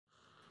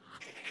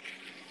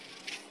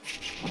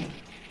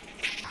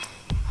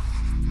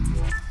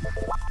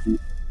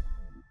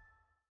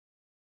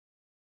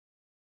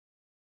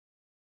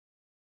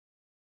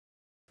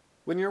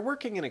When you're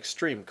working in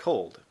extreme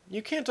cold,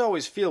 you can't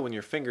always feel when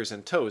your fingers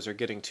and toes are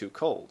getting too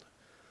cold.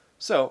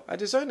 So, I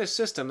designed a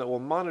system that will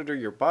monitor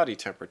your body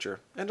temperature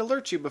and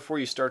alert you before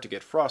you start to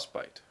get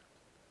frostbite.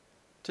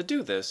 To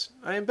do this,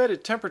 I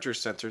embedded temperature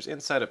sensors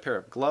inside a pair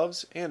of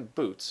gloves and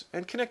boots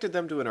and connected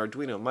them to an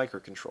Arduino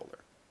microcontroller.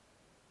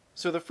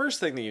 So the first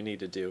thing that you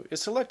need to do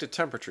is select a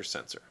temperature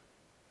sensor.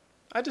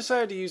 I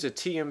decided to use a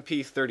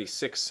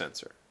TMP36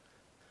 sensor.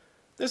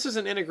 This is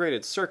an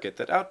integrated circuit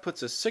that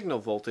outputs a signal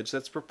voltage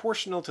that's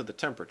proportional to the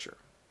temperature.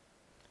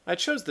 I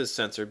chose this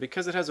sensor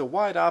because it has a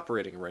wide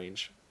operating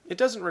range, it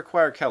doesn't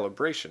require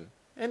calibration,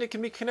 and it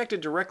can be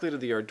connected directly to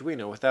the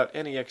Arduino without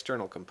any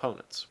external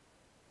components.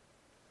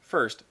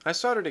 First, I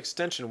soldered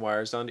extension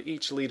wires onto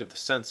each lead of the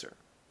sensor.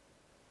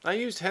 I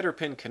used header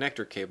pin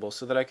connector cables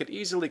so that I could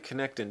easily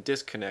connect and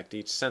disconnect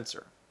each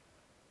sensor.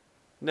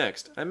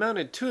 Next, I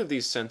mounted two of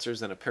these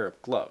sensors in a pair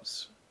of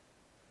gloves.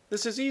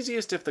 This is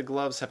easiest if the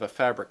gloves have a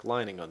fabric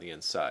lining on the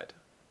inside.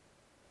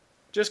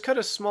 Just cut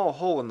a small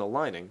hole in the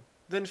lining,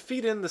 then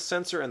feed in the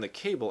sensor and the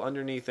cable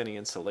underneath any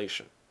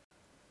insulation.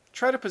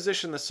 Try to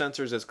position the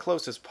sensors as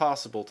close as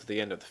possible to the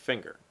end of the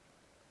finger.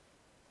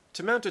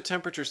 To mount a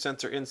temperature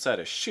sensor inside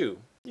a shoe,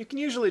 you can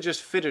usually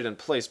just fit it in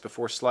place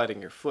before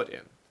sliding your foot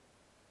in.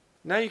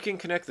 Now you can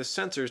connect the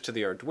sensors to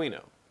the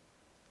Arduino.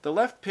 The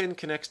left pin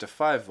connects to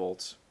 5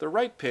 volts, the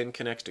right pin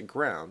connects to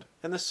ground,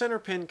 and the center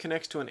pin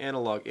connects to an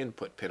analog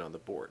input pin on the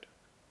board.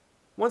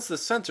 Once the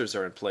sensors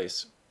are in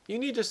place, you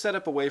need to set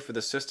up a way for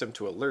the system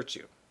to alert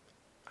you.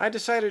 I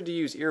decided to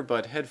use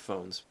earbud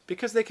headphones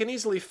because they can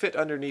easily fit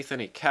underneath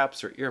any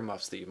caps or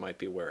earmuffs that you might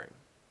be wearing.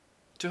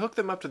 To hook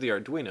them up to the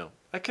Arduino,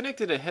 I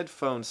connected a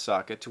headphone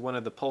socket to one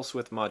of the pulse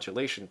width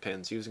modulation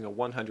pins using a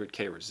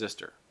 100K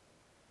resistor.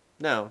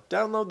 Now,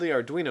 download the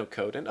Arduino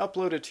code and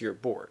upload it to your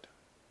board.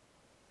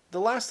 The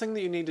last thing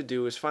that you need to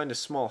do is find a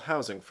small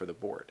housing for the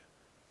board.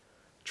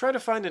 Try to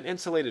find an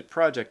insulated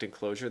project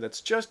enclosure that's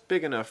just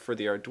big enough for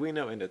the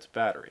Arduino and its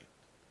battery.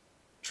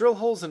 Drill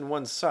holes in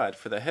one side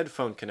for the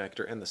headphone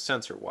connector and the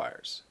sensor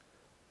wires.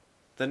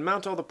 Then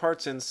mount all the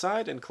parts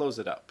inside and close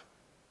it up.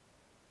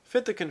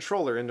 Fit the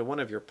controller into one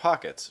of your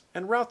pockets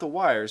and route the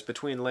wires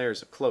between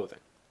layers of clothing.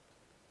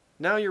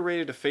 Now you're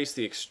ready to face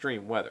the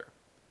extreme weather.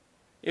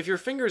 If your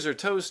fingers or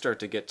toes start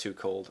to get too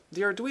cold,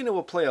 the Arduino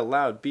will play a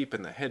loud beep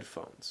in the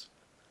headphones.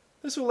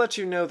 This will let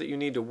you know that you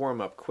need to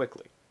warm up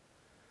quickly.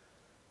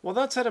 Well,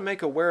 that's how to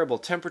make a wearable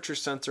temperature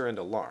sensor and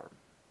alarm.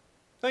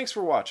 Thanks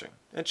for watching,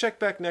 and check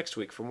back next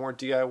week for more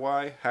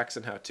DIY hacks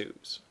and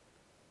how-tos.